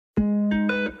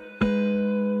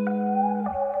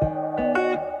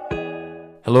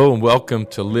Hello and welcome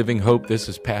to Living Hope. This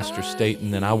is Pastor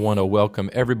Staten, and I want to welcome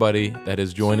everybody that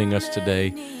is joining us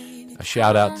today. A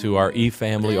shout out to our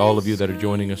e-family, all of you that are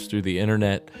joining us through the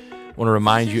internet. I want to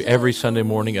remind you every Sunday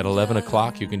morning at 11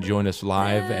 o'clock, you can join us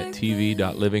live at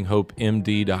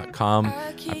tv.livinghopemd.com.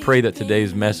 I pray that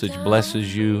today's message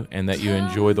blesses you and that you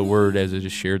enjoy the word as it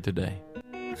is shared today.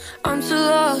 I'm too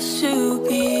lost to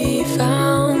be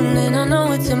found, and I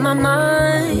know it's in my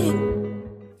mind.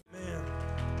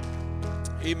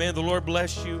 Amen. The Lord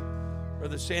bless you.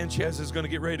 Brother Sanchez is going to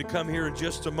get ready to come here in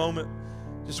just a moment.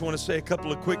 Just want to say a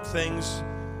couple of quick things.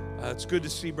 It's good to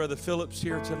see Brother Phillips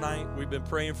here tonight. We've been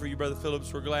praying for you, Brother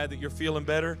Phillips. We're glad that you're feeling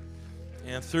better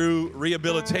and through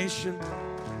rehabilitation.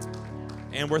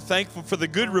 And we're thankful for the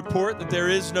good report that there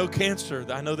is no cancer.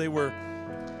 I know they were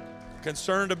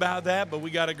concerned about that, but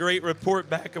we got a great report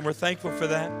back, and we're thankful for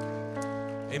that.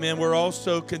 Amen. We're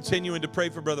also continuing to pray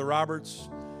for Brother Roberts.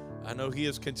 I know he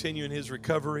is continuing his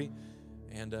recovery,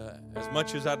 and as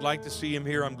much as I'd like to see him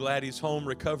here, I'm glad he's home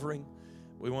recovering.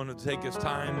 We want to take his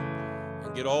time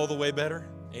and get all the way better.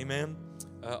 Amen.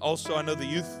 Also, I know the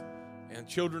youth and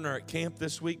children are at camp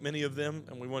this week, many of them,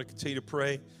 and we want to continue to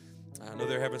pray. I know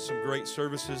they're having some great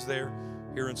services there,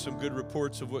 hearing some good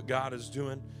reports of what God is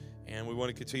doing, and we want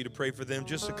to continue to pray for them.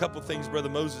 Just a couple things Brother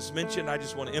Moses mentioned I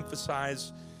just want to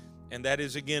emphasize, and that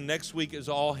is, again, next week is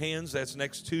All Hands. That's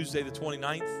next Tuesday, the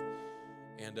 29th.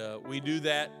 And we do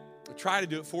that, we try to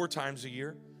do it 4 times a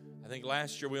year. I think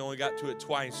last year we only got to it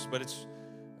twice, but it's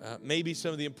maybe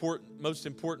some of the most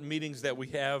important meetings that we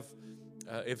have.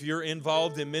 If you're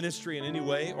involved in ministry in any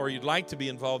way, or you'd like to be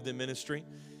involved in ministry,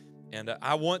 and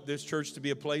I want this church to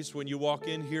be a place when you walk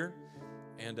in here,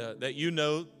 and that you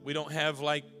know we don't have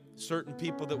like certain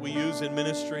people that we use in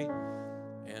ministry.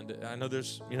 And I know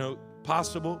there's,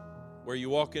 possible where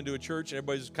you walk into a church and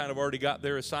everybody's kind of already got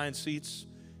their assigned seats,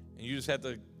 and you just have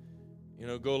to,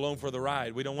 go along for the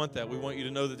ride. We don't want that. We want you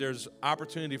to know that there's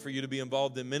opportunity for you to be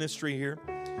involved in ministry here.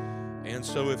 And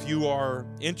so if you are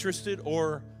interested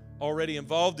or already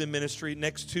involved in ministry,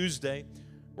 next Tuesday,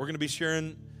 we're going to be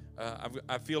sharing,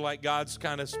 I feel like God's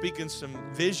kind of speaking some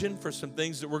vision for some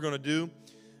things that we're going to do,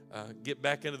 get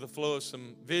back into the flow of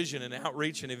some vision and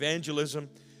outreach and evangelism.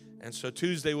 And so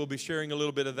Tuesday we'll be sharing a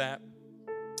little bit of that.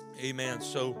 Amen.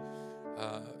 So,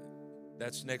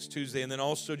 that's next Tuesday. And then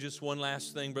also just one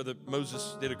last thing. Brother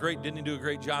Moses didn't he do a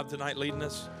great job tonight leading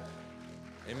us?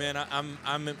 Amen.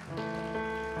 I'm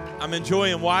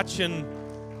enjoying watching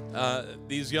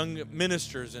these young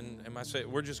ministers, and I say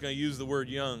we're just going to use the word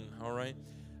young, all right?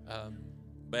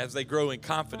 But as they grow in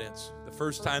confidence, the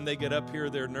first time they get up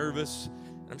here, they're nervous.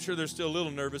 I'm sure they're still a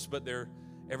little nervous, but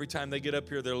every time they get up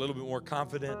here, they're a little bit more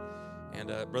confident. And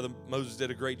Brother Moses did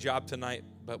a great job tonight.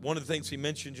 But one of the things he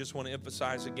mentioned, just want to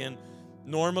emphasize again,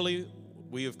 normally,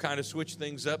 we have kind of switched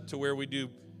things up to where we do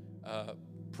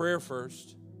prayer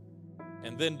first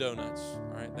and then donuts.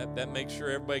 All right, that makes sure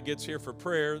everybody gets here for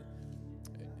prayer.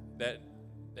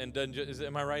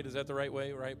 Am I right? Is that the right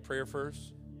way? Right, prayer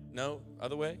first? No,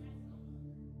 other way.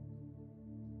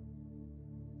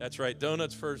 That's right,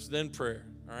 donuts first, then prayer.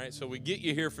 All right, so we get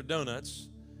you here for donuts.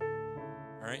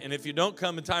 All right, and if you don't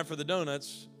come in time for the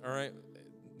donuts, all right,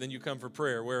 then you come for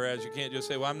prayer, whereas you can't just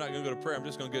say, well, I'm not going to go to prayer, I'm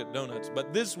just going to get donuts.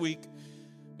 But this week,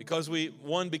 because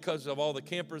of all the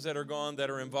campers that are gone that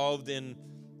are involved in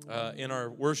our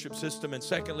worship system, and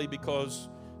secondly, because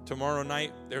tomorrow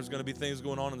night there's going to be things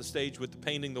going on the stage with the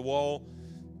painting the wall.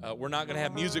 We're not going to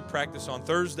have music practice on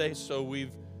Thursday, so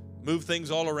we've moved things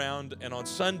all around, and on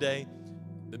Sunday,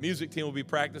 the music team will be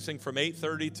practicing from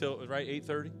 8:30 till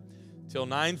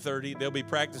 9:30. They'll be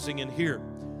practicing in here.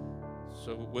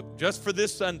 So just for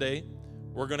this Sunday,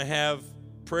 we're going to have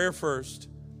prayer first,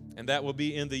 and that will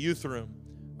be in the youth room.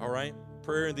 All right?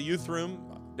 Prayer in the youth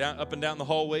room, up and down the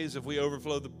hallways. If we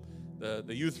overflow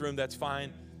the youth room, that's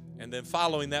fine. And then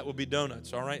following that will be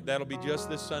donuts. All right? That'll be just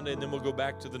this Sunday, and then we'll go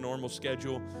back to the normal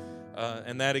schedule.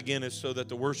 And that, again, is so that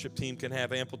the worship team can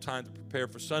have ample time to prepare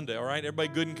for Sunday. All right? Everybody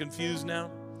good and confused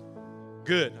now?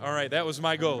 Good. All right. That was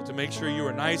my goal, to make sure you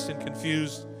were nice and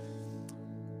confused.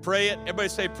 Pray it. Everybody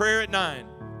say prayer at 9.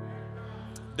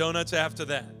 Donuts after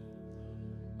that.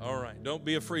 All right. Don't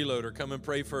be a freeloader. Come and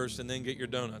pray first and then get your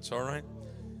donuts. All right.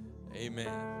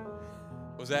 Amen.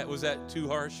 Was that too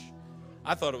harsh?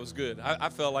 I thought it was good. I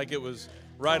felt like it was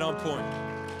right on point.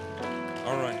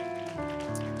 All right.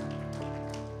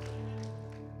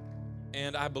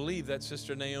 And I believe that's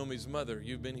Sister Naomi's mother.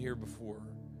 You've been here before.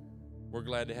 We're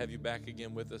glad to have you back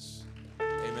again with us.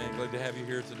 Amen. Glad to have you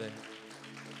here today.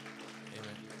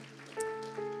 Amen.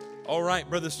 All right,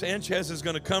 Brother Sanchez is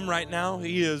going to come right now.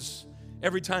 He is,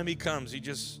 every time he comes, he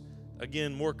just,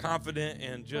 again, more confident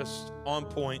and just on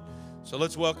point. So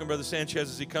let's welcome Brother Sanchez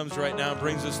as he comes right now and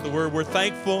brings us the word. We're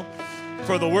thankful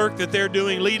for the work that they're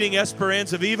doing, leading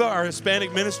Esperanza Viva, our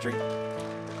Hispanic ministry. I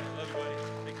love you, buddy.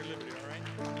 Take your liberty,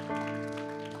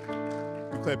 all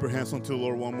right? Clap your hands unto the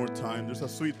Lord one more time. There's a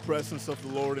sweet presence of the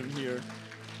Lord in here.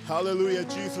 Hallelujah,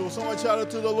 Jesus. Well, someone shout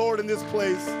out to the Lord in this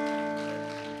place.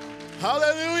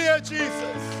 Hallelujah,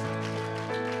 Jesus.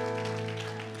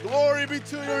 Glory be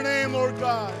to your name, Lord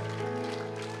God.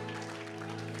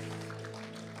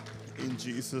 In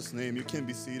Jesus' name, you can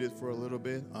be seated for a little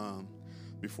bit.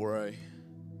 Before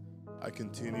I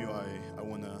continue, I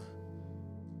want to,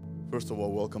 first of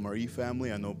all, welcome our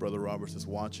E-family. I know Brother Roberts is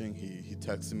watching. He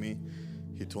texted me.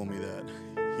 He told me that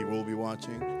he will be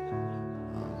watching.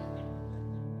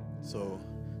 So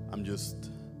I'm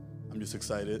just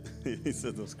excited. He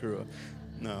said, "Don't screw up."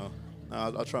 No,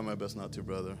 I'll try my best not to,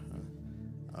 brother.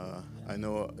 I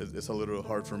know it's a little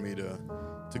hard for me to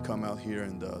come out here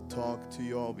and talk to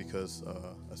you all because,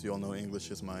 as you all know,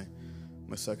 English is my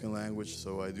second language,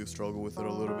 so I do struggle with it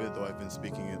a little bit, though I've been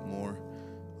speaking it more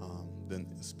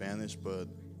than Spanish. But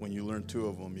when you learn two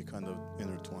of them, you kind of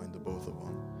intertwine the both of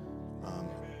them.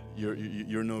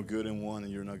 You're no good in one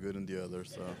and you're not good in the other.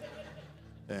 So,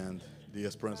 and the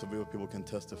Esperanza Viva people can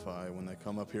testify. When I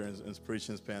come up here and preach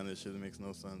in Spanish, it makes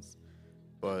no sense.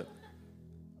 But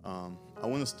I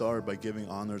want to start by giving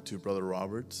honor to Brother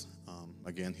Roberts.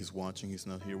 Again, he's watching. He's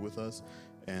not here with us.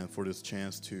 And for this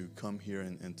chance to come here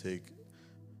and take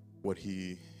what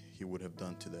he would have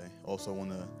done today. Also, I want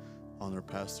to honor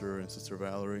Pastor and Sister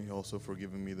Valerie also for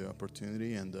giving me the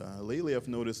opportunity. And lately I've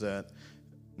noticed that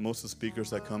most of the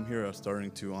speakers that come here are starting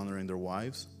to honoring their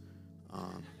wives.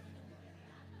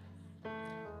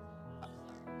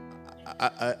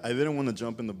 I didn't want to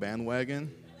jump in the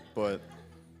bandwagon, but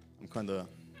I'm kind of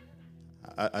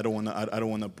I don't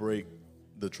want to break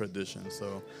the tradition.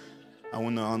 So I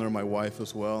want to honor my wife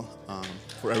as well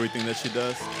for everything that she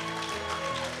does.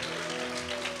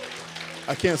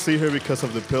 I can't see her because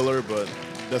of the pillar, but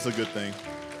that's a good thing.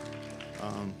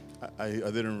 I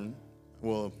didn't.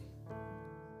 Well,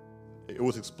 it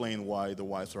was explained why the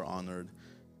wives are honored.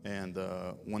 And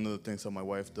one of the things that my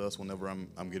wife does whenever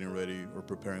I'm getting ready or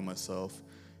preparing myself,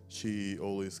 she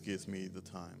always gives me the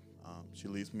time. She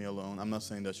leaves me alone. I'm not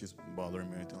saying that she's bothering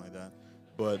me or anything like that,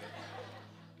 but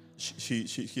she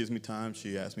gives me time.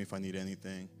 She asks me if I need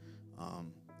anything.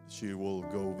 She will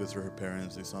go visit her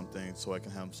parents, do something, so I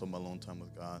can have some alone time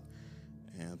with God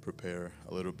and prepare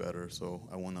a little better. So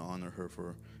I want to honor her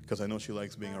because I know she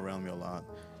likes being around me a lot,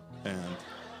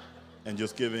 and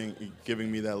just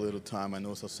giving me that little time, I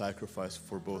know it's a sacrifice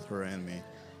for both her and me.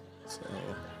 So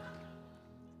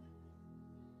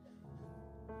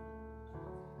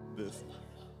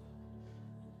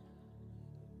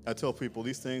I tell people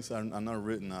these things are not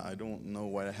written. I don't know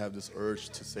why I have this urge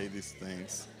to say these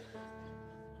things,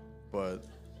 but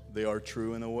they are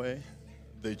true in a way.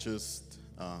 They just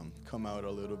come out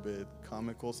a little bit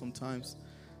comical sometimes,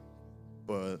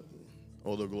 but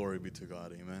all the glory be to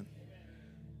God. Amen.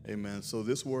 Amen. So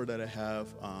this word that I have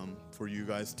for you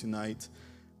guys tonight,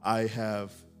 I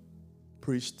have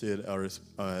preached it at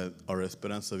our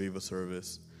Esperanza Viva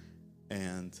service,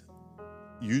 and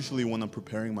usually when I'm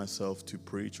preparing myself to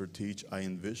preach or teach, I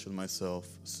envision myself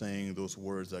saying those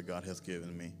words that God has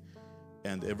given me.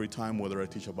 And every time, whether I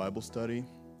teach a Bible study,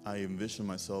 I envision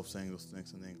myself saying those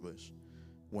things in English.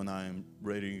 When I'm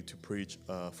ready to preach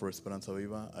for Esperanza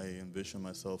Viva, I envision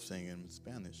myself saying it in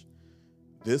Spanish.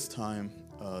 This time,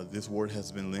 this word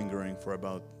has been lingering for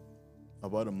about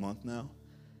a month now,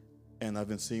 and I've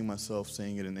been seeing myself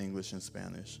saying it in English and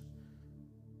Spanish.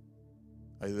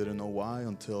 I didn't know why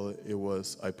until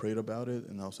I prayed about it,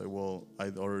 and I was like, well,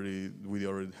 we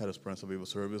already had a Esperanza Viva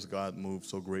service. God moved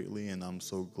so greatly, and I'm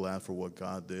so glad for what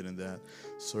God did in that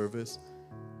service.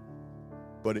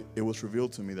 But it was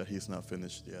revealed to me that He's not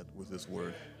finished yet with this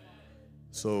word.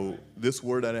 So this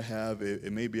word that I have,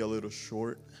 it may be a little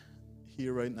short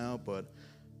here right now, but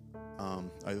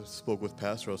I spoke with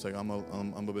Pastor. I was like, I'm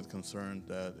a bit concerned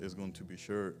that it's going to be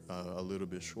short, a little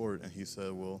bit short, and he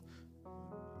said, well,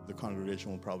 the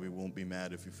congregation won't be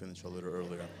mad if you finish a little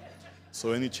earlier.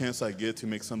 So any chance I get to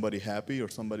make somebody happy or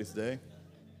somebody's day,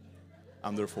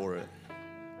 I'm there for it.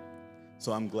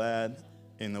 So I'm glad,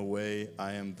 in a way,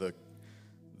 I am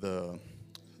the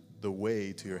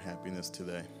way to your happiness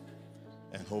today.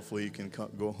 And hopefully you can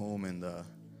go home and a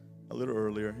little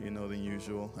earlier, than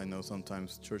usual. I know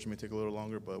sometimes church may take a little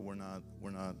longer, but we're not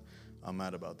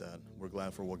mad about that. We're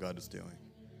glad for what God is doing.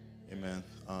 Amen.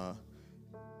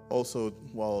 Also,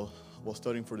 while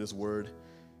studying for this word,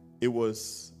 it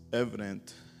was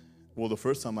evident Well, the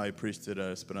first time I preached it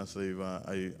at Esperanza Viva,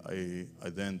 I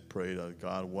then prayed,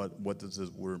 God, what does this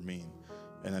word mean?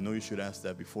 And I know you should ask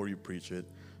that before you preach it,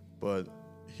 but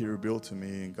He revealed to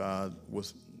me, and God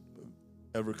was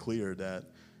ever clear that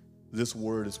this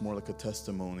word is more like a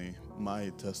testimony, my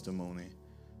testimony,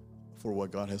 for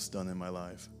what God has done in my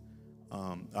life.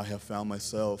 I have found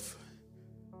myself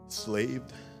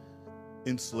enslaved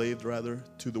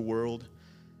to the world.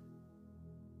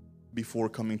 Before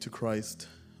coming to Christ,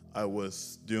 I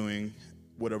was doing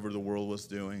whatever the world was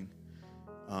doing,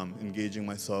 engaging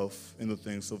myself in the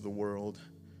things of the world.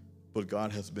 But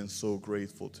God has been so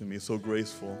grateful to me, so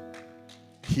graceful.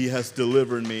 He has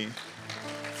delivered me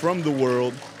from the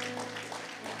world.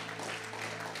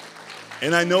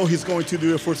 And I know He's going to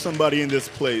do it for somebody in this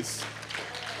place.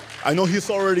 I know He's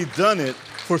already done it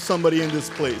for somebody in this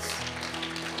place.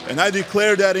 And I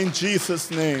declare that in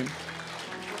Jesus' name.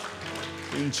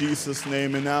 In Jesus'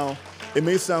 name. And now, it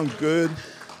may sound good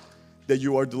that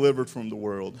you are delivered from the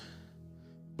world,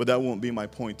 but that won't be my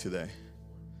point today.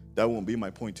 That won't be my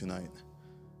point tonight.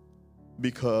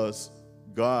 Because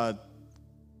God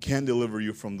can deliver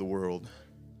you from the world,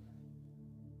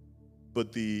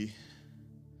 but the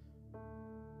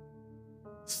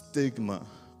stigma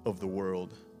of the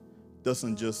world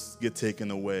doesn't just get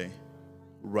taken away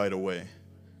right away.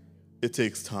 It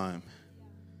takes time.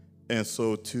 And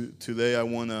so today I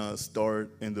want to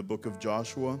start in the book of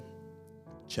Joshua,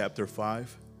 chapter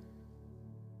 5,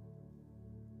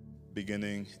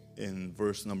 beginning in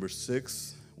verse number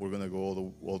 6. We're going to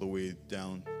go all the way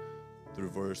down through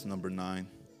verse number 9.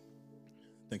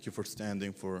 Thank you for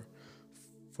standing for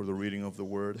the reading of the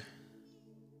word.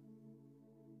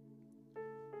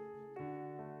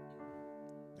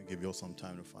 I'll give you all some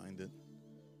time to find it.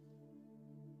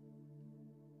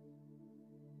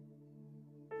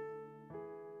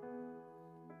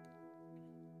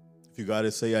 If you got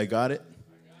it, say, I got it.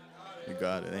 You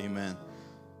got it. Amen.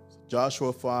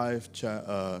 Joshua 5,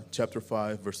 chapter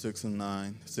 5, verse 6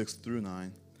 through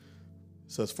 9,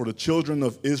 says, For the children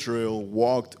of Israel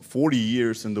walked 40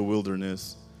 years in the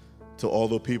wilderness, till all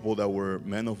the people that were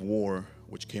men of war,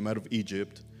 which came out of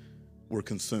Egypt, were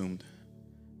consumed,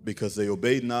 because they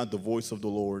obeyed not the voice of the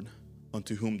Lord,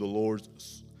 unto whom the Lord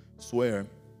sware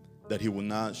that He would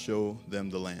not show them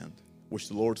the land, which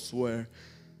the Lord sware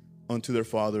unto their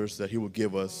fathers, that He would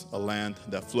give us a land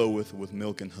that floweth with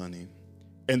milk and honey.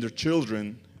 And their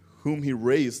children, whom He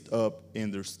raised up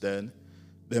in their stead,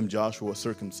 them Joshua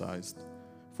circumcised,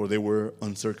 for they were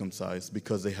uncircumcised,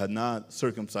 because they had not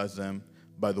circumcised them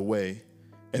by the way.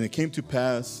 And it came to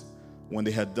pass, when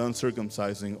they had done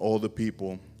circumcising all the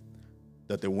people,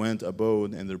 that they went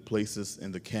abode in their places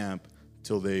in the camp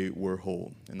till they were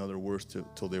whole. In other words,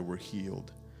 till they were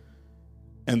healed.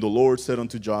 And the Lord said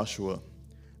unto Joshua,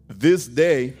 This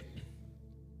day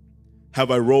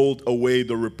have I rolled away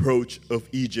the reproach of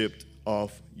Egypt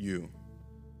off you.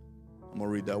 I'm going to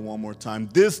read that one more time.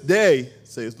 This day,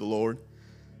 says the Lord,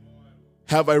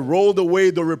 have I rolled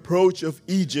away the reproach of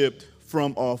Egypt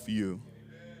from off you.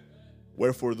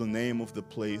 Wherefore the name of the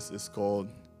place is called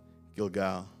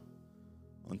Gilgal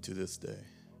unto this day.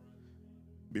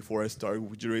 Before I start,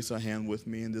 would you raise a hand with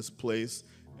me in this place?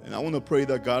 And I want to pray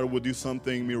that God will do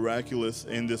something miraculous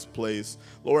in this place.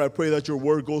 Lord, I pray that your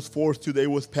word goes forth today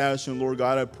with passion, Lord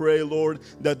God. I pray, Lord,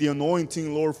 that the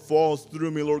anointing, Lord, falls through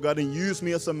me, Lord God, and use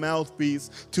me as a mouthpiece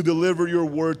to deliver your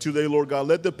word today, Lord God.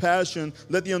 Let the passion,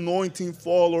 let the anointing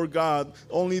fall, Lord God.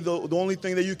 The only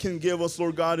thing that you can give us,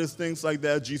 Lord God, is things like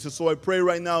that, Jesus. So I pray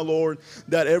right now, Lord,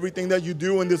 that everything that you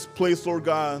do in this place, Lord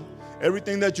God,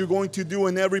 everything that you're going to do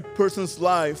in every person's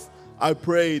life, I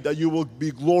pray that you will be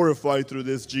glorified through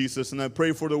this, Jesus. And I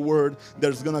pray for the word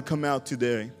that's going to come out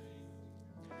today.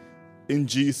 In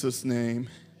Jesus' name.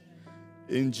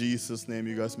 In Jesus' name,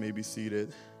 you guys may be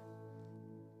seated.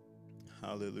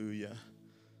 Hallelujah.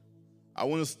 I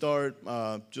want to start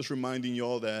just reminding you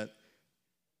all that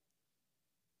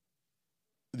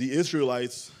the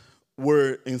Israelites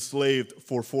were enslaved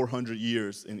for 400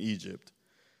 years in Egypt,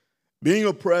 being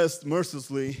oppressed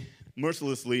mercilessly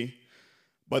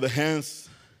by the hands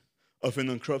of an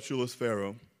unscrupulous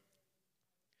Pharaoh.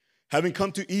 Having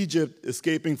come to Egypt,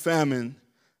 escaping famine,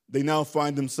 they now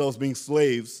find themselves being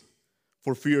slaves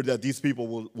for fear that these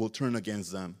people will turn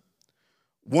against them.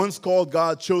 Once called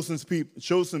God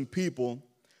chosen people,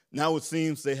 now it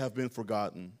seems they have been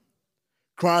forgotten,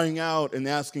 crying out and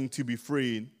asking to be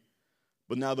freed,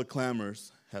 but now the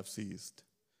clamors have ceased.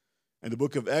 In the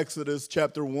book of Exodus,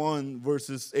 chapter 1,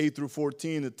 verses 8 through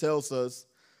 14, it tells us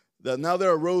that now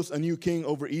there arose a new king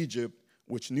over Egypt,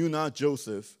 which knew not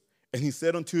Joseph. And he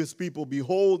said unto his people,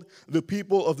 Behold, the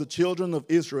people of the children of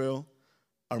Israel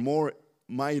are more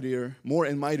more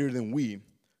and mightier than we.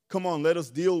 Come on, let us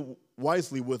deal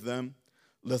wisely with them,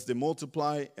 lest they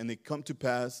multiply, and it come to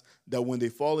pass that when they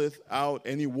falleth out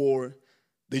any war,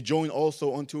 they join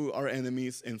also unto our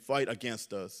enemies and fight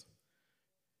against us.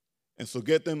 And so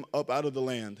get them up out of the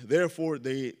land. Therefore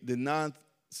they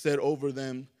did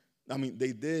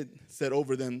set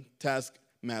over them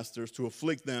taskmasters to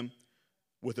afflict them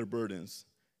with their burdens.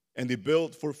 And they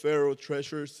built for Pharaoh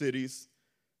treasure cities,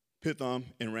 Pithom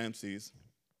and Ramses.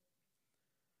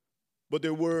 But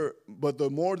the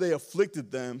more they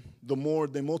afflicted them, the more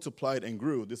they multiplied and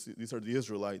grew. These are the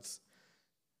Israelites.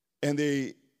 And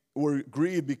they were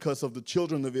grieved because of the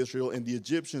children of Israel, and the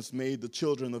Egyptians made the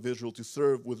children of Israel to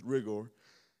serve with rigor.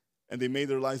 And they made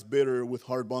their lives bitter with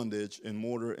hard bondage and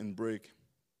mortar and brick,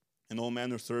 and all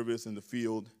manner of service in the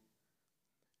field.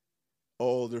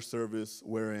 All their service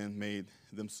wherein made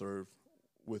them serve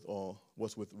with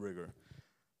rigor.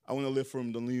 I want to live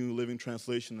from the New Living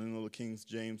Translation. I know the King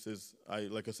James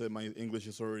like I said, my English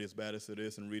is already as bad as it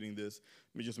is, and reading this,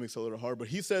 it just makes it a little hard. But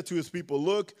he said to his people,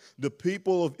 look, the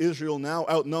people of Israel now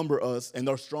outnumber us and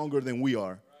are stronger than we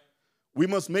are. We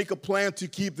must make a plan to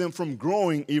keep them from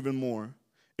growing even more.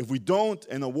 If we don't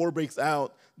and a war breaks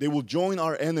out, they will join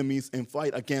our enemies and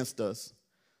fight against us.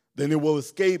 Then they will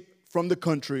escape from the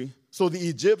country. So the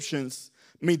Egyptians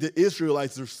made the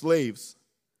Israelites their slaves.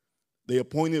 They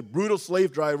appointed brutal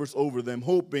slave drivers over them,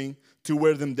 hoping to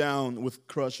wear them down with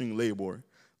crushing labor.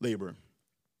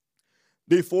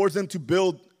 They forced them to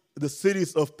build the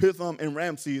cities of Pithom and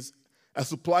Ramses as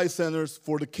supply centers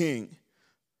for the king.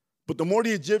 But the more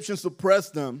the Egyptians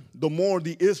oppressed them, the more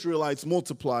the Israelites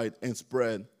multiplied and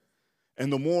spread,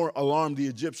 and the more alarmed the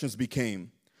Egyptians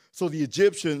became. So the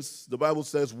Egyptians, the Bible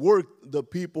says, worked the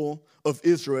people of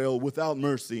Israel without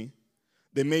mercy.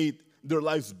 They made their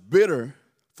lives bitter,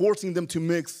 forcing them to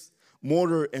mix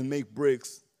mortar and make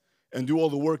bricks and do all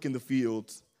the work in the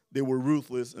fields. They were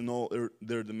ruthless in all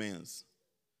their demands.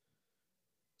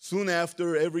 Soon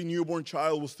after, every newborn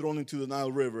child was thrown into the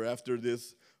Nile River after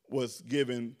this was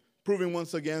given, proving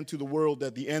once again to the world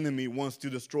that the enemy wants to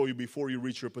destroy you before you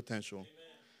reach your potential.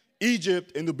 Amen.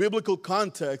 Egypt, in the biblical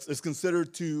context, is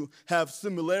considered to have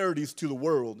similarities to the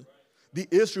world. The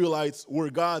Israelites were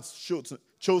God's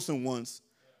chosen ones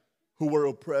who were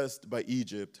oppressed by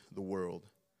Egypt, the world,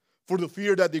 for the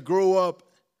fear that they grow up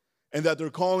and that their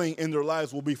calling in their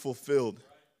lives will be fulfilled.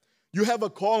 You have a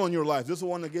call on your life. This is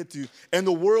what I want to get to. And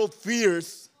the world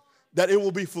fears that it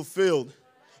will be fulfilled.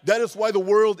 That is why the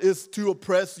world is to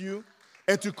oppress you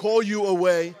and to call you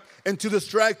away and to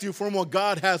distract you from what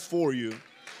God has for you.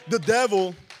 The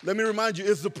devil, let me remind you,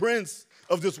 is the prince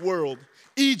of this world.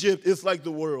 Egypt is like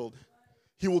the world.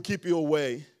 He will keep you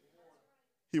away.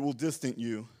 He will distance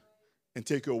you and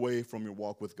take you away from your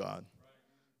walk with God.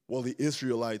 While the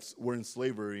Israelites were in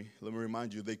slavery, let me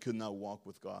remind you, they could not walk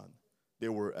with God. They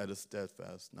were at a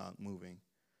steadfast, not moving.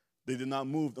 They did not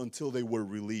move until they were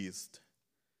released.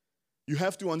 You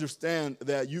have to understand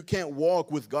that you can't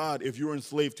walk with God if you're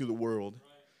enslaved to the world.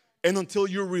 And until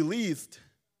you're released,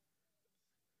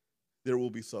 there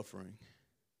will be suffering.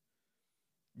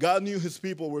 God knew his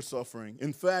people were suffering.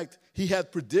 In fact, he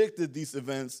had predicted these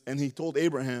events, and he told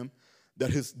Abraham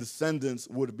that his descendants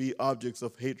would be objects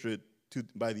of hatred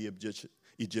by the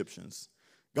Egyptians.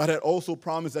 God had also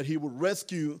promised that he would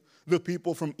rescue the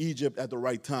people from Egypt at the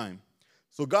right time.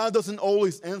 So God doesn't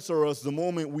always answer us the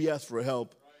moment we ask for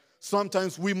help.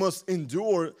 Sometimes we must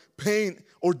endure pain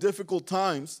or difficult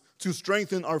times to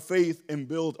strengthen our faith and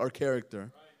build our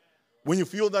character. When you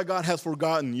feel that God has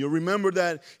forgotten, you remember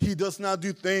that he does not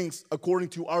do things according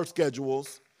to our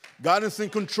schedules. God is in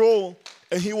control,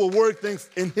 and he will work things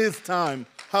in his time.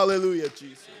 Hallelujah,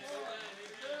 Jesus.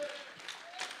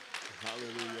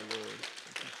 Hallelujah, Lord.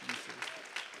 Thank you, Jesus.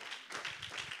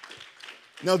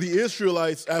 Now, the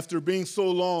Israelites, after being so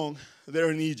long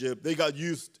there in Egypt, they got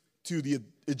used to the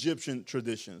Egyptian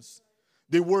traditions.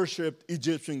 They worshiped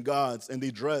Egyptian gods, and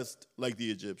they dressed like the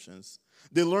Egyptians.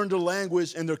 They learned their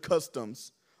language and their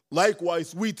customs.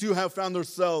 Likewise, we too have found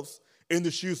ourselves in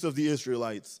the shoes of the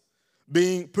Israelites,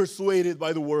 being persuaded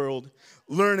by the world,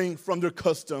 learning from their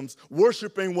customs,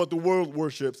 worshiping what the world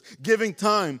worships, giving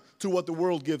time to what the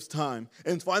world gives time,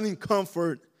 and finding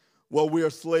comfort while we are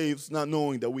slaves, not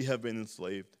knowing that we have been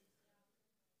enslaved.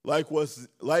 Likewise,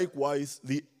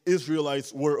 the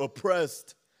Israelites were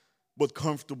oppressed but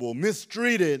comfortable,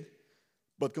 mistreated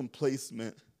but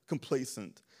complacent,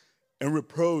 and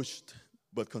reproached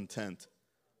but content.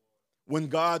 When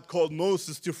God called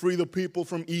Moses to free the people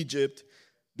from Egypt,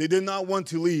 they did not want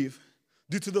to leave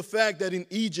due to the fact that in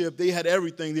Egypt they had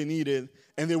everything they needed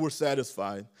and they were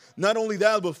satisfied. Not only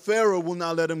that, but Pharaoh will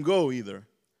not let them go either.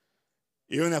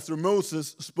 Even after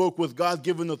Moses spoke with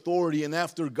God-given authority, and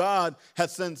after God had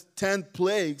sent 10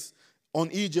 plagues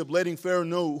on Egypt, letting Pharaoh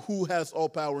know who has all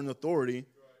power and authority.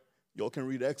 Y'all can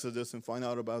read Exodus and find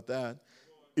out about that.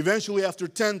 Eventually, after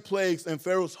 10 plagues and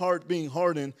Pharaoh's heart being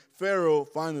hardened, Pharaoh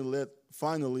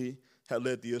finally had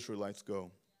let the Israelites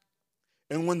go.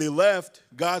 And when they left,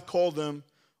 God called them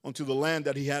onto the land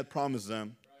that he had promised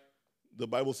them. The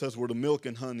Bible says where the milk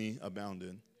and honey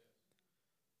abounded.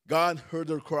 God heard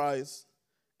their cries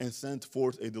and sent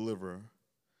forth a deliverer.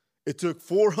 It took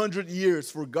 400 years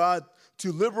for God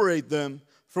to liberate them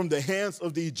from the hands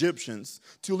of the Egyptians,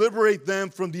 to liberate them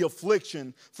from the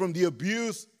affliction, from the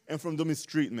abuse, and from the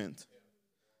mistreatment.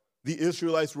 The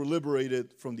Israelites were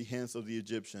liberated from the hands of the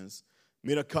Egyptians,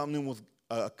 made a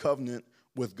covenant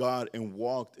with God, and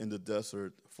walked in the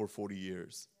desert for 40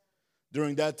 years.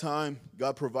 During that time,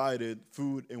 God provided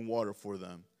food and water for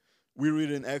them. We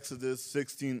read in Exodus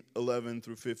 16:11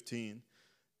 through 15.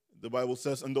 The Bible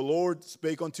says, "And the Lord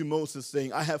spake unto Moses,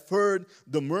 saying, I have heard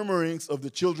the murmurings of the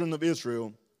children of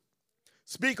Israel.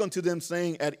 Speak unto them,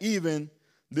 saying, At even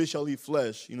they shall eat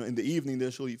flesh. In the evening they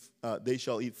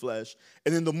shall eat flesh.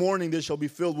 And in the morning they shall be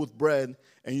filled with bread,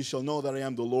 and you shall know that I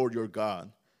am the Lord your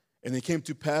God. And it came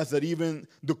to pass that even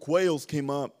the quails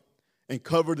came up and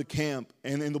covered the camp.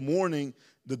 And in the morning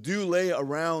the dew lay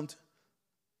around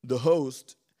the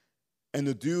host, and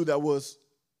the dew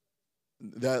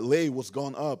that lay was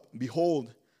gone up.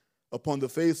 Behold, upon the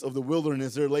face of the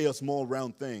wilderness there lay a small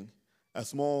round thing, as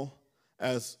small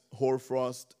as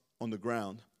hoarfrost on the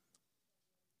ground.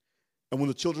 And when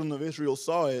the children of Israel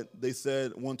saw it, they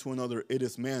said one to another, It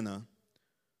is manna,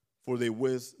 for they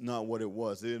wist not what it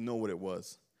was." They didn't know what it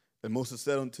was. And Moses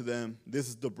said unto them, "This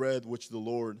is the bread which the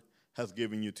Lord has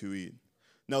given you to eat."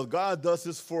 Now God does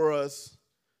this for us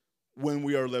when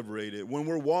we are liberated. When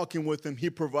we're walking with him, he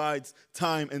provides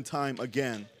time and time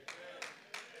again.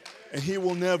 And he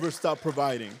will never stop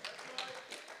providing.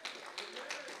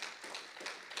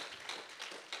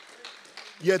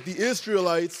 Yet the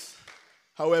Israelites,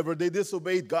 however, they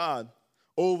disobeyed God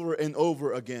over and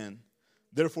over again.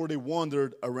 Therefore, they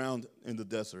wandered around in the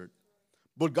desert.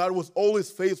 But God was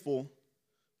always faithful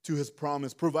to his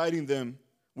promise, providing them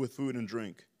with food and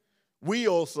drink. We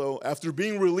also, after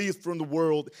being released from the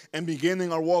world and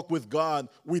beginning our walk with God,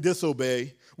 we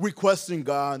disobey. We question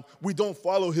God. We don't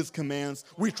follow his commands.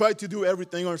 We try to do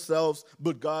everything ourselves,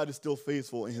 but God is still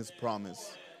faithful in his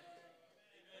promise.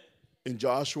 In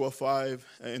Joshua 5,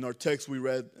 in our text we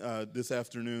read this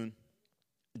afternoon,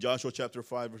 Joshua chapter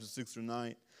 5, verses 6 through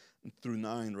 9,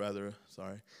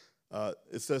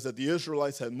 it says that the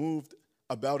Israelites had moved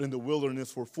about in the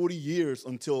wilderness for 40 years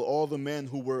until all the men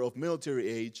who were of military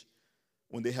age,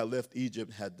 when they had left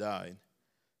Egypt, had died,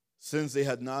 since they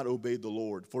had not obeyed the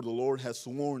Lord. For the Lord has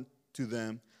sworn to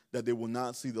them that they will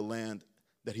not see the land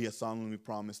that he has solemnly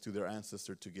promised to their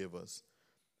ancestor to give us,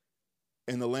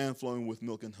 and the land flowing with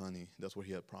milk and honey. That's what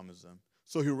he had promised them.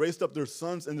 So he raised up their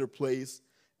sons in their place,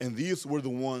 and these were the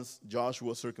ones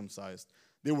Joshua circumcised.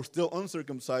 They were still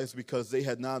uncircumcised because they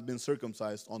had not been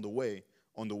circumcised on the way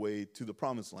to the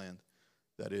promised land,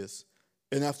 that is.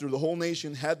 And after the whole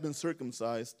nation had been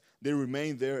circumcised, they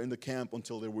remained there in the camp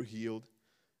until they were healed.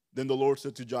 Then the Lord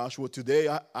said to Joshua, "Today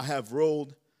I have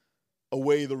rolled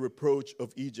away the reproach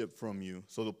of Egypt from you."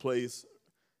 So the place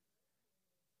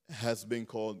has been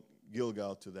called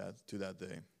Gilgal to that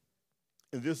day.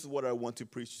 And this is what I want to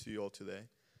preach to you all today.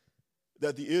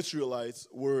 That the Israelites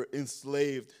were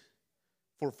enslaved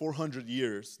for 400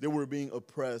 years. They were being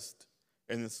oppressed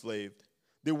and enslaved.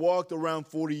 They walked around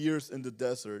 40 years in the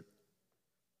desert.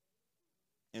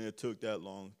 And it took that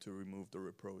long to remove the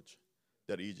reproach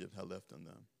that Egypt had left on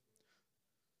them.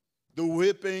 The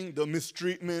whipping, the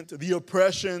mistreatment, the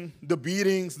oppression, the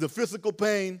beatings, the physical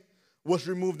pain was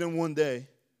removed in one day.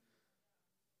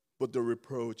 But the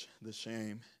reproach, the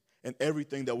shame, and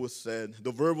everything that was said,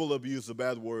 the verbal abuse, the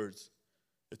bad words,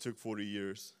 it took 40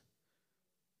 years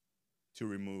to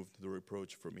remove the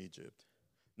reproach from Egypt.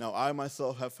 Now, I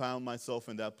myself have found myself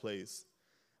in that place.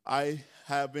 I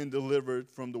have been delivered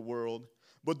from the world.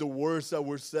 But the words that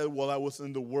were said while I was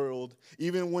in the world,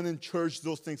 even when in church,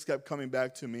 those things kept coming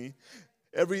back to me.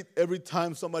 Every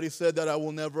time somebody said that I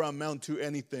will never amount to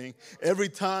anything, every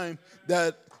time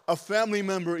that a family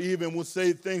member even would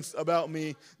say things about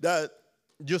me that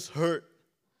just hurt,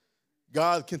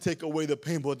 God can take away the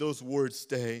pain, but those words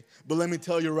stay. But let me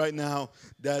tell you right now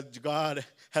that God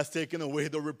has taken away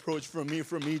the reproach from me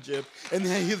from Egypt, and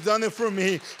he's done it for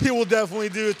me. He will definitely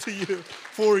do it to you,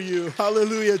 for you.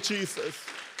 Hallelujah, Jesus.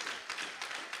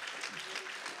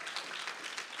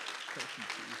 Thank you,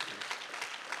 Jesus.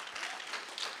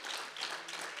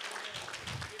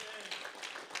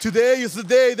 Today is the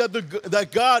day that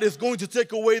God is going to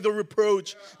take away the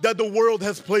reproach that the world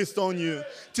has placed on you.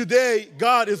 Today,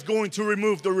 God is going to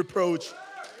remove the reproach.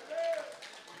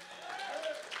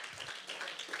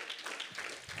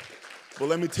 But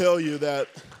let me tell you that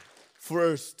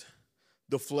first,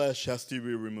 the flesh has to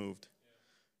be removed.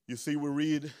 You see, we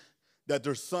read that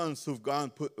their sons who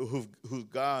God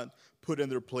put in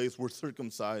their place were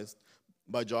circumcised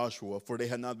by Joshua, for they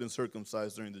had not been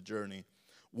circumcised during the journey.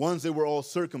 Once they were all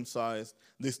circumcised,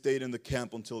 they stayed in the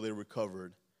camp until they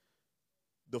recovered.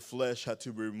 The flesh had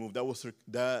to be removed.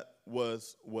 That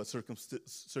was what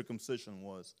circumcision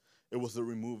was. It was the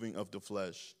removing of the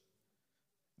flesh.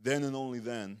 Then and only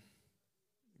then,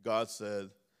 God said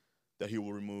that he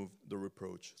will remove the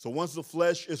reproach. So once the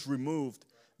flesh is removed,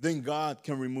 then God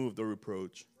can remove the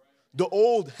reproach. The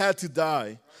old had to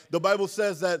die. The Bible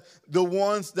says that the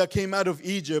ones that came out of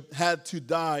Egypt had to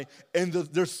die, and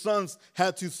their sons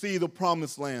had to see the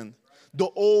promised land. The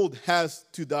old has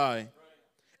to die,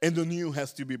 and the new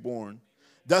has to be born.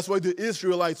 That's why the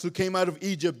Israelites who came out of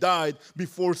Egypt died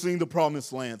before seeing the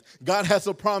promised land. God has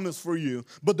a promise for you,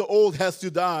 but the old has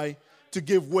to die to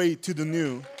give way to the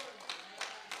new.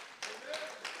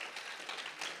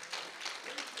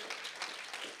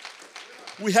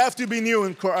 We have to be new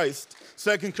in Christ.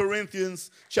 2 Corinthians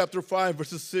chapter 5,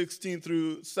 verses 16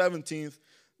 through 17.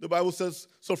 The Bible says,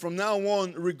 so from now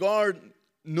on, regard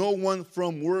no one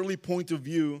from worldly point of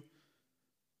view.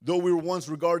 Though we were once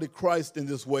regarded Christ in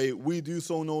this way, we do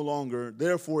so no longer.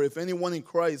 Therefore, if anyone in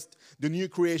Christ, the new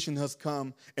creation has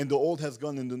come, and the old has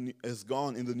gone, and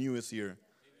the new is here.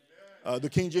 The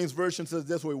King James Version says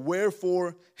this way,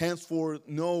 wherefore, henceforth,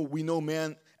 we know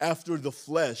man after the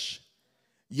flesh.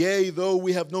 Yea, though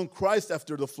we have known Christ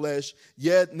after the flesh,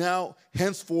 yet now,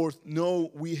 henceforth,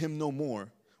 know we him no more.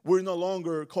 We're no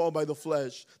longer called by the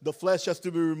flesh. The flesh has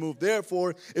to be removed.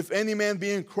 Therefore, if any man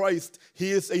be in Christ,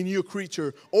 he is a new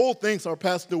creature. All things are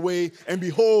passed away, and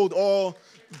behold, all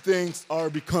things are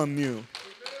become new.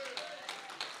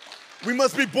 We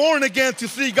must be born again to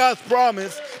see God's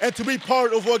promise and to be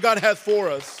part of what God has for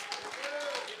us.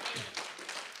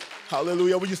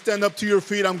 Hallelujah. Will you stand up to your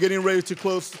feet? I'm getting ready to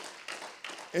close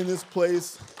in this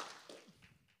place.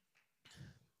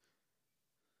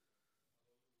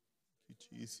 Thank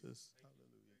you, Jesus.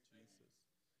 Hallelujah, Jesus.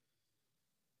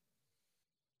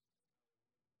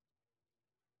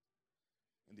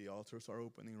 And the altars are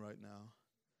opening right now.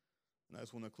 And I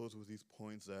just want to close with these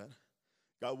points that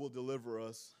God will deliver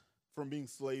us from being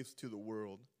slaves to the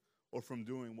world or from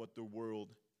doing what the world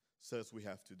says we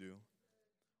have to do.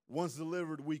 Once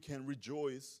delivered, we can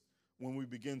rejoice when we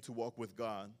begin to walk with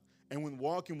God. And when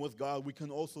walking with God, we can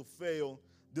also fail,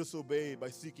 disobey by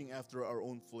seeking after our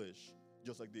own flesh,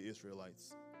 just like the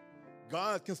Israelites.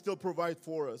 God can still provide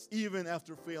for us, even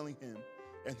after failing him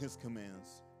and his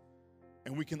commands.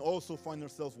 And we can also find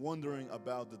ourselves wondering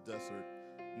about the desert,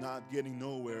 not getting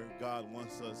nowhere God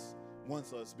wants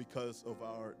us because of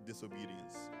our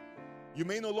disobedience. You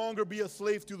may no longer be a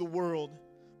slave to the world,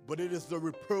 but it is the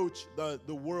reproach that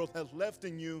the world has left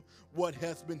in you what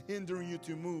has been hindering you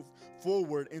to move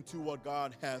forward into what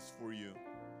God has for you.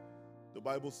 The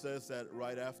Bible says that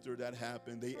right after that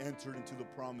happened, they entered into the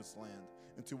promised land,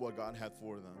 into what God had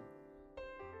for them.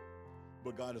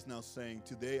 But God is now saying,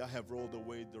 today I have rolled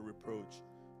away the reproach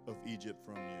of Egypt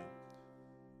from you.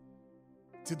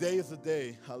 Today is the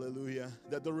day, hallelujah,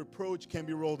 that the reproach can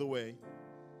be rolled away.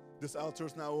 This altar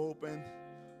is now open.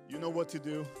 You know what to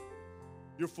do.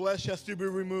 Your flesh has to be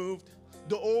removed.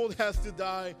 The old has to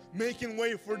die, making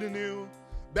way for the new.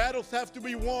 Battles have to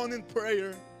be won in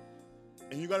prayer.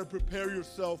 And you got to prepare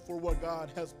yourself for what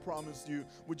God has promised you.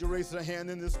 Would you raise a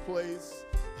hand in this place?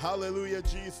 Hallelujah,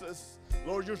 Jesus.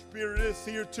 Lord, your Spirit is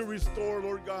here to restore,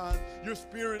 Lord God. Your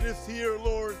Spirit is here,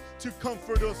 Lord, to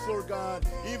comfort us, Lord God.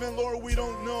 Even, Lord, we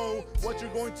don't know what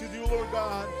you're going to do, Lord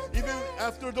God. Even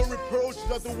after the reproach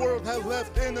that the world has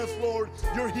left in us, Lord,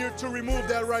 you're here to remove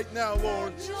that right now,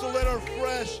 Lord. So let our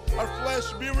flesh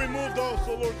be removed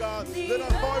also, Lord God. Let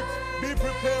our hearts be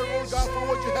prepared, Lord God, for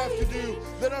what you have to do.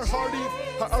 Let our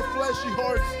fleshy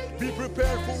hearts be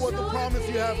prepared for what the promise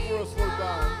you have for us, Lord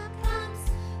God.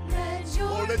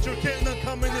 Lord, let your kingdom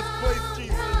come in this place,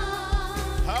 Jesus.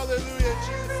 Hallelujah,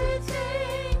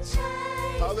 Jesus.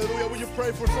 Hallelujah. Will you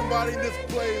pray for somebody in this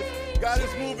place? God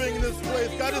is moving in this place.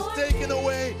 God is taking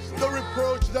away the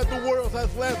reproach that the world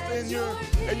has left in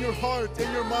your heart,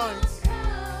 in your minds.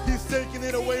 He's taking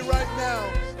it away right now.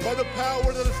 By the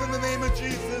power that is in the name of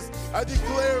Jesus, I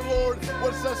declare, Lord,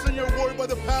 what says in your word, by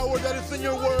the power that is in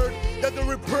your word, that the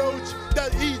reproach,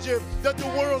 that Egypt, that the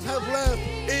world has left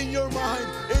in your mind,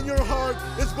 in your heart,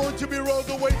 is going to be rolled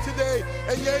away today.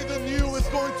 And yea, the new is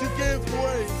going to give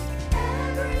way.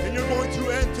 And you're going to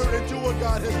enter into what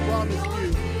God has promised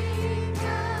you.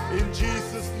 In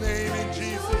Jesus' name, in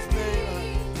Jesus'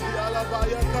 name.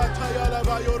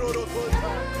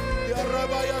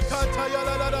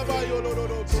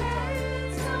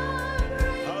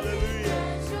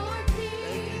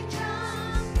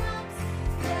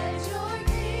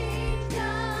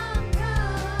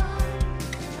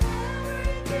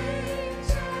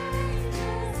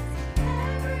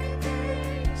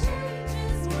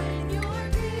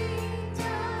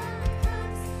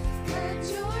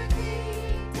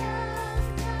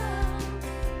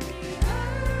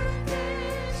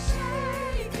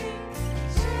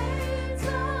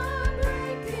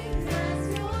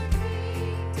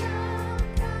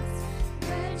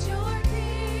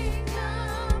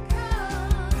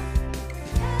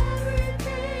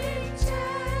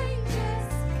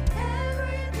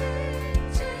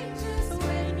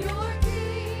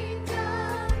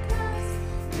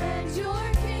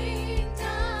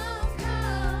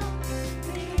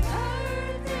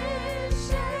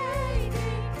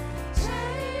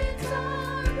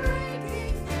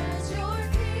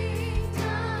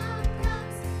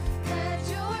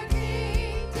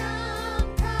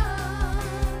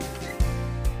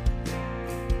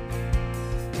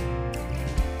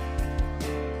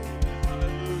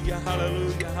 Hallelujah.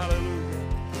 Hallelujah,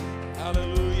 hallelujah,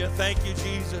 hallelujah. Thank you,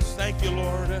 Jesus. Thank you,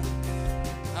 Lord.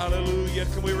 Hallelujah.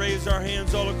 Can we raise our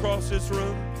hands all across this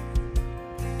room?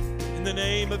 In the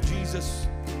name of Jesus.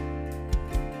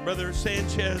 Brother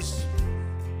Sanchez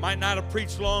might not have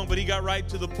preached long, but he got right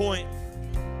to the point.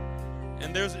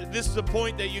 And this is a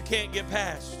point that you can't get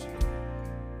past.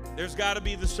 There's got to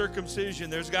be the circumcision.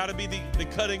 There's got to be the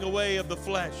cutting away of the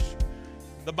flesh.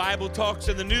 The Bible talks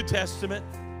in the New Testament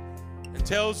and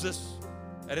tells us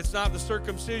that it's not the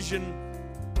circumcision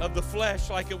of the flesh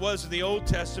like it was in the Old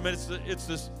Testament.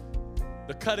 It's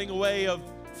the cutting away of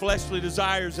fleshly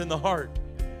desires in the heart.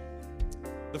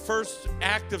 The first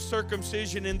act of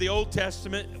circumcision in the Old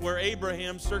Testament, where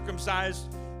Abraham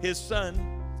circumcised his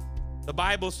son, the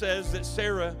Bible says that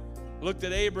Sarah looked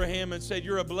at Abraham and said,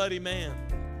 "You're a bloody man."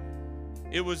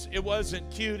 It wasn't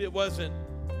cute. It wasn't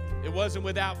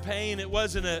without pain. It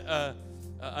wasn't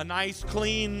a nice,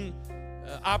 clean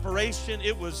operation.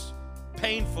 It was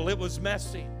painful. It was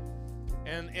messy.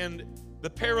 And the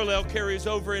parallel carries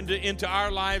over into our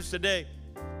lives today.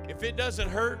 If it doesn't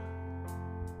hurt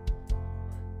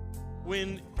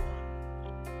when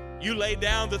you lay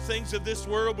down the things of this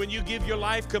world, when you give your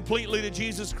life completely to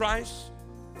Jesus Christ.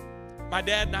 My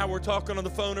dad and I were talking on the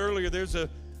phone earlier. There's a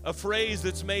phrase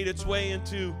that's made its way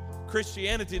into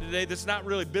Christianity today that's not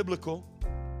really biblical,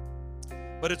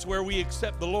 but it's where we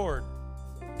accept the Lord.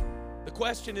 The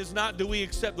question is not, do we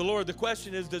accept the Lord? The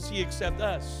question is, does He accept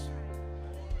us?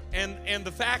 And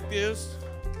the fact is,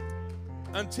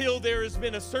 until there has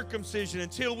been a circumcision,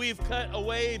 until we've cut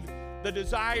away the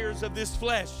desires of this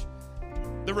flesh,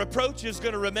 the reproach is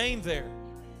going to remain there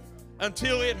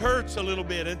until it hurts a little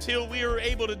bit, until we are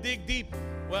able to dig deep.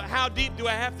 Well, how deep do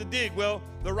I have to dig? Well,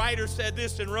 the writer said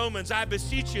this in Romans, "I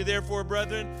beseech you, therefore,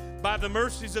 brethren, by the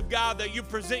mercies of God, that you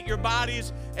present your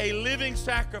bodies a living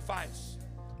sacrifice,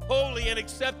 holy and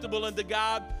acceptable unto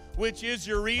God, which is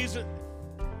your reason."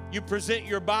 You present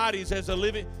your bodies as a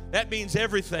living, that means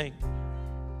everything.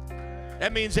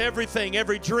 That means everything,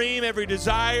 every dream, every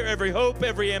desire, every hope,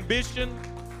 every ambition.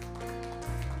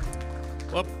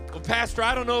 Well, Pastor,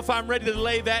 I don't know if I'm ready to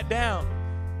lay that down.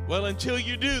 Well, until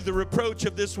you do, the reproach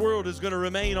of this world is going to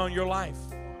remain on your life.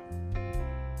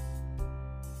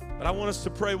 But I want us to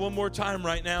pray one more time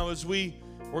right now as we're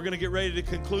going to get ready to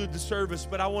conclude the service.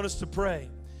 But I want us to pray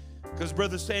because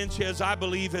Brother Sanchez, I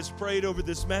believe, has prayed over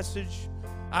this message.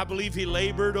 I believe he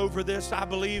labored over this. I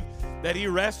believe that he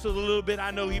wrestled a little bit.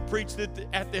 I know he preached it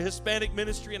at the Hispanic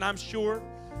ministry, and I'm sure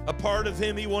a part of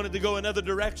him, he wanted to go another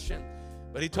direction.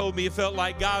 But he told me he felt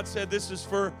like God said this is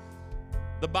for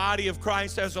the body of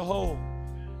Christ as a whole.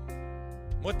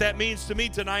 What that means to me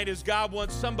tonight is God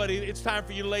wants somebody, it's time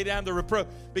for you to lay down the reproach,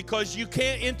 because you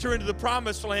can't enter into the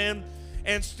promised land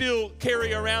and still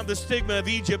carry around the stigma of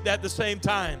Egypt at the same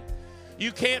time.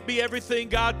 You can't be everything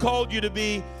God called you to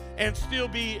be and still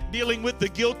be dealing with the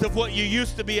guilt of what you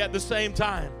used to be at the same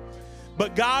time.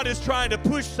 But God is trying to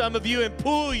push some of you and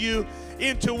pull you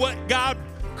into what God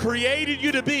created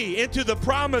you to be, into the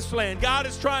promised land. God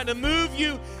is trying to move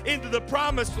you into the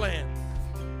promised land.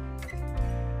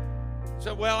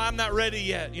 So, well, I'm not ready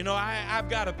yet. You know, I've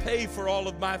got to pay for all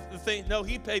of my things. No,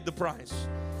 he paid the price.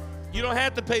 You don't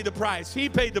have to pay the price. He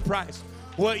paid the price.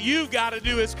 What you've got to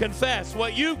do is confess.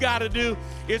 What you've got to do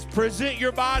is present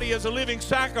your body as a living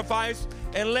sacrifice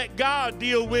and let God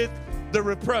deal with the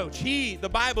reproach. The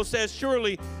Bible says,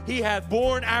 surely he hath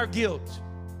borne our guilt.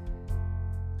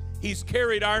 He's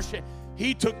carried our shame.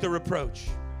 He took the reproach.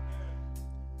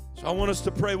 So I want us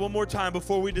to pray one more time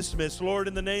before we dismiss. Lord,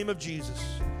 in the name of Jesus.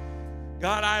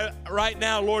 God, right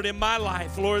now, Lord, in my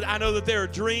life, Lord, I know that there are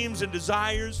dreams and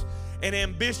desires and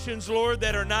ambitions, Lord,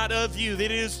 that are not of you.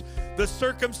 That is the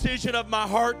circumcision of my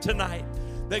heart tonight.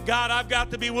 That, God, I've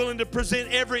got to be willing to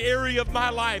present every area of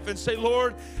my life and say,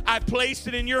 Lord, I place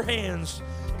it in your hands.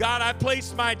 God, I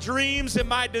place my dreams and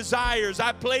my desires.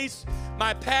 I place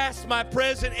my past, my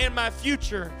present, and my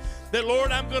future. That,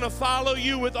 Lord, I'm going to follow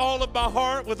you with all of my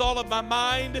heart, with all of my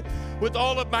mind, with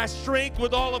all of my strength,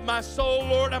 with all of my soul.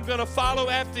 Lord, I'm going to follow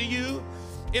after you.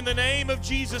 In the name of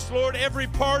Jesus, Lord, every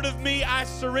part of me I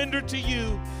surrender to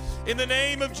you. In the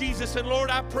name of Jesus. And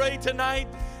Lord, I pray tonight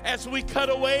as we cut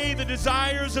away the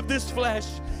desires of this flesh,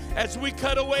 as we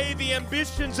cut away the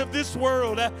ambitions of this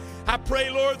world, I pray,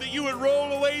 Lord, that you would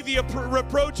roll away the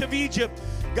reproach of Egypt.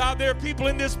 God, there are people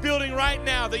in this building right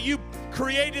now that you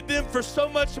created them for so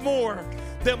much more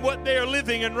than what they are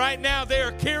living. And right now they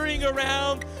are carrying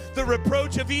around the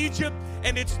reproach of Egypt.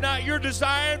 And it's not your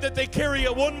desire that they carry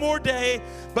it one more day.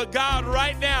 But God,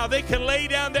 right now, they can lay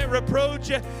down that reproach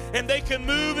and they can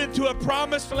move into a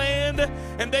promised land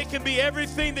and they can be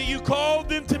everything that you called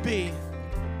them to be.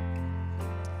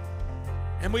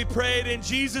 And we pray it in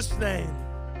Jesus' name.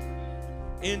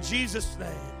 In Jesus' name.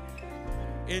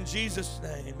 In Jesus'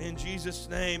 name. In Jesus'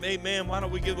 name. Amen. Why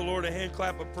don't we give the Lord a hand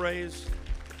clap of praise?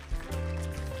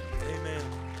 Amen.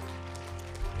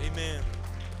 Amen.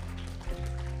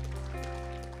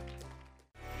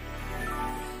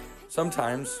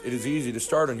 Sometimes it is easy to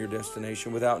start on your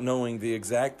destination without knowing the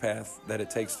exact path that it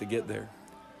takes to get there.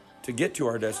 To get to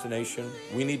our destination,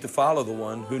 we need to follow the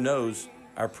one who knows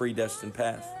our predestined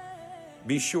path.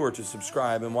 Be sure to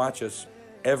subscribe and watch us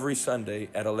every Sunday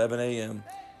at 11 a.m.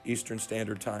 Eastern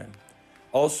Standard Time.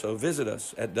 Also, visit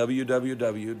us at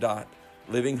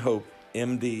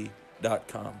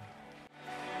www.livinghopemd.com.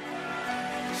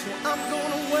 So I'm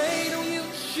gonna wait on you,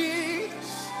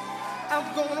 Jesus.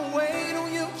 I'm gonna wait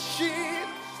on you, Jesus.